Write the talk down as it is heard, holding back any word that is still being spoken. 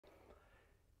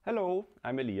Hello,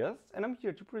 I'm Elias and I'm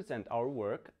here to present our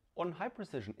work on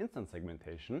high-precision instance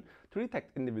segmentation to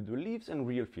detect individual leaves in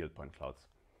real field point clouds.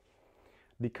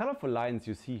 The colorful lines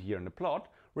you see here in the plot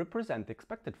represent the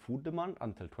expected food demand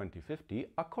until 2050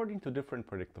 according to different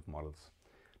predictive models.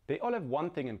 They all have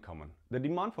one thing in common: the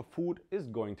demand for food is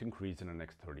going to increase in the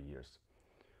next 30 years.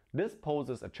 This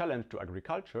poses a challenge to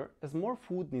agriculture as more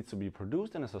food needs to be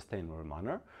produced in a sustainable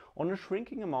manner on a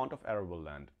shrinking amount of arable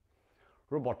land.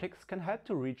 Robotics can help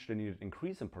to reach the needed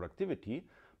increase in productivity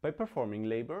by performing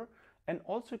labor, and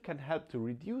also can help to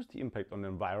reduce the impact on the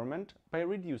environment by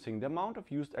reducing the amount of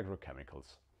used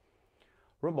agrochemicals.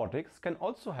 Robotics can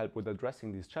also help with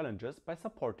addressing these challenges by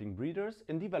supporting breeders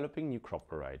in developing new crop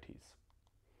varieties.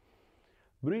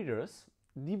 Breeders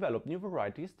develop new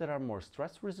varieties that are more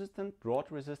stress resistant,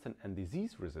 drought resistant and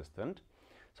disease resistant,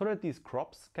 so that these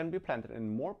crops can be planted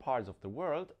in more parts of the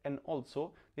world, and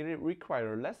also they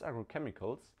require less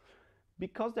agrochemicals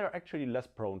because they are actually less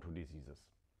prone to diseases.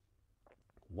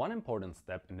 One important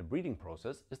step in the breeding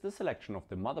process is the selection of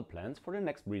the mother plants for the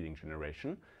next breeding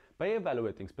generation by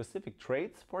evaluating specific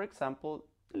traits, for example,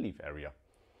 the leaf area.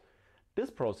 This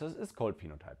process is called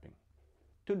phenotyping.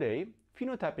 Today,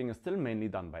 phenotyping is still mainly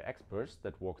done by experts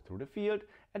that walk through the field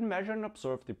and measure and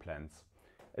observe the plants,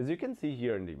 as you can see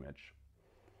here in the image.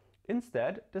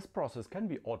 Instead, this process can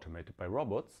be automated by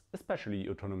robots, especially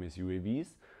autonomous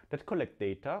UAVs, that collect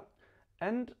data,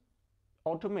 and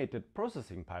automated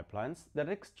processing pipelines that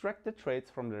extract the traits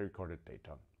from the recorded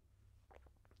data.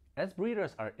 As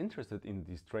breeders are interested in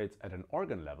these traits at an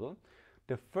organ level,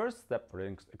 the first step for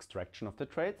the extraction of the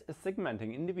traits is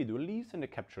segmenting individual leaves in the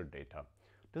captured data.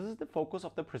 This is the focus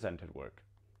of the presented work.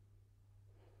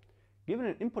 Given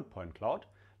an input point cloud,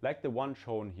 like the one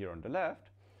shown here on the left,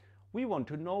 we want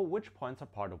to know which points are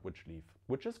part of which leaf,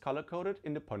 which is color-coded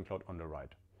in the point cloud on the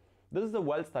right. This is a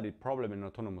well-studied problem in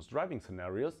autonomous driving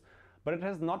scenarios, but it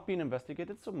has not been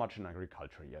investigated so much in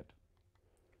agriculture yet.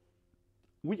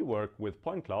 We work with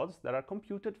point clouds that are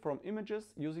computed from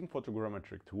images using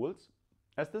photogrammetric tools,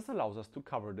 as this allows us to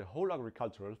cover the whole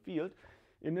agricultural field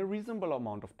in a reasonable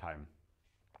amount of time.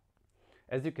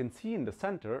 As you can see in the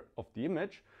center of the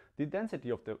image, the density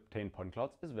of the obtained point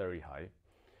clouds is very high.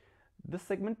 The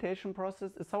segmentation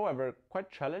process is, however,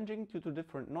 quite challenging due to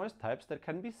different noise types that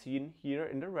can be seen here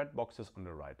in the red boxes on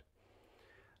the right.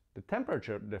 The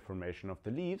temperature deformation of the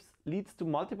leaves leads to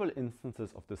multiple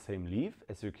instances of the same leaf,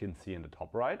 as you can see in the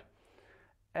top right,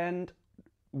 and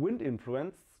wind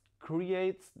influence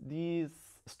creates these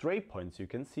stray points you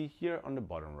can see here on the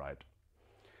bottom right.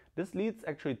 This leads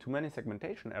actually to many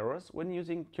segmentation errors when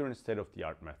using current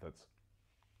state-of-the-art methods.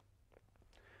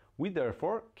 We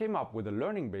therefore came up with a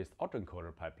learning-based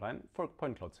autoencoder pipeline for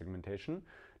point cloud segmentation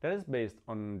that is based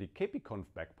on the kpconf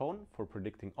backbone for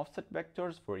predicting offset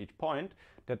vectors for each point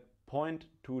that point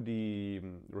to the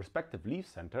respective leaf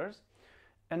centers,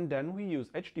 and then we use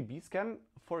HDBScan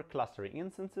for clustering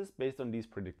instances based on these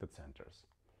predicted centers.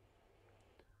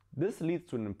 This leads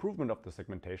to an improvement of the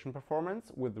segmentation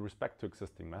performance with respect to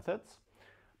existing methods.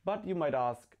 But you might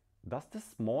ask, does this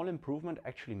small improvement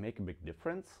actually make a big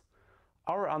difference?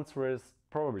 Our answer is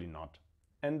probably not.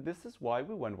 And this is why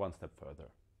we went one step further.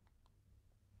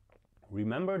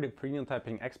 Remember the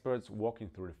phenotyping experts walking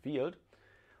through the field?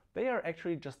 They are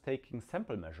actually just taking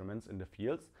sample measurements in the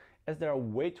fields, as there are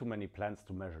way too many plants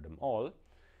to measure them all.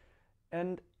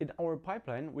 And in our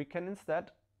pipeline, we can instead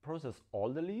process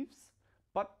all the leaves,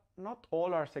 but not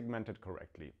all are segmented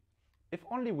correctly. If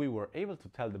only we were able to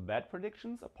tell the bad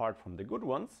predictions apart from the good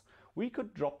ones, we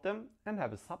could drop them and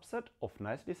have a subset of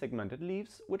nicely segmented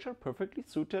leaves which are perfectly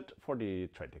suited for the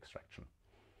trait extraction.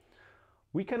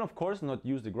 We can of course not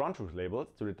use the ground truth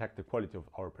labels to detect the quality of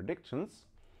our predictions.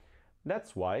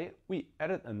 That's why we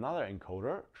added another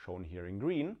encoder, shown here in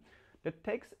green, that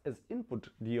takes as input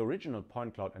the original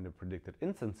point cloud and the predicted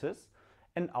instances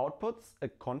and outputs a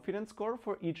confidence score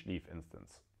for each leaf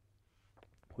instance.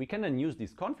 We can then use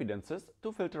these confidences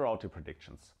to filter out the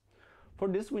predictions. For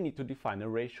this we need to define a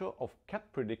ratio of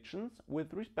capped predictions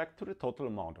with respect to the total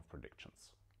amount of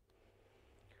predictions.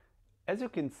 As you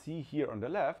can see here on the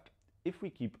left, if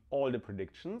we keep all the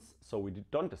predictions, so we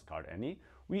don't discard any,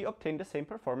 we obtain the same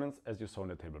performance as you saw in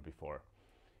the table before.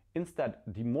 Instead,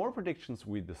 the more predictions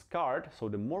we discard, so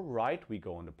the more right we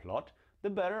go on the plot, the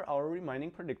better our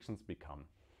remaining predictions become.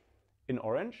 In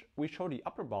orange, we show the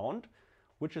upper bound,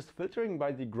 which is filtering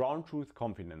by the ground truth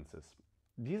confidences.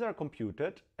 These are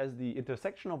computed as the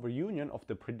intersection of a union of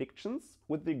the predictions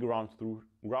with the ground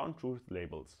truth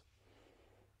labels.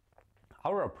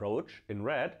 Our approach, in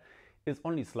red, is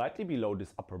only slightly below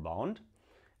this upper bound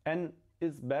and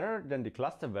is better than the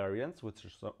cluster variance,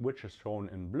 which is shown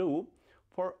in blue,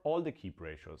 for all the keep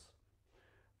ratios.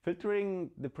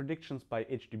 Filtering the predictions by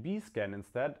HDB scan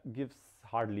instead gives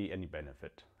hardly any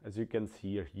benefit, as you can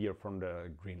see here from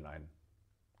the green line.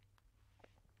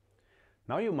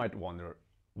 Now you might wonder,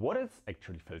 what is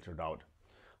actually filtered out?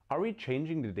 Are we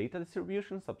changing the data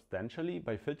distribution substantially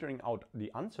by filtering out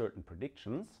the uncertain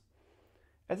predictions?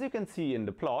 As you can see in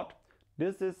the plot,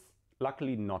 this is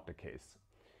luckily not the case.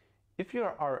 If you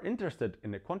are interested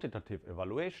in a quantitative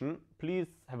evaluation, please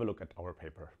have a look at our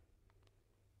paper.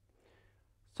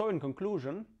 So in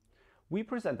conclusion, we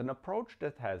present an approach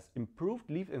that has improved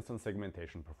leaf instance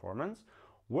segmentation performance,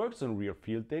 works on real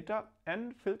field data,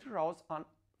 and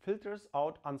filters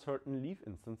out uncertain leaf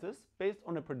instances based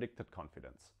on a predicted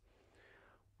confidence.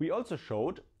 We also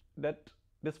showed that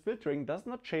this filtering does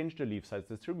not change the leaf size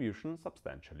distribution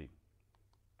substantially.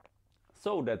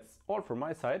 So that's all from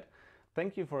my side.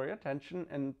 Thank you for your attention,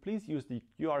 and please use the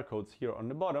QR codes here on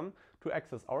the bottom to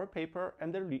access our paper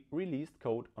and the released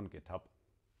code on GitHub.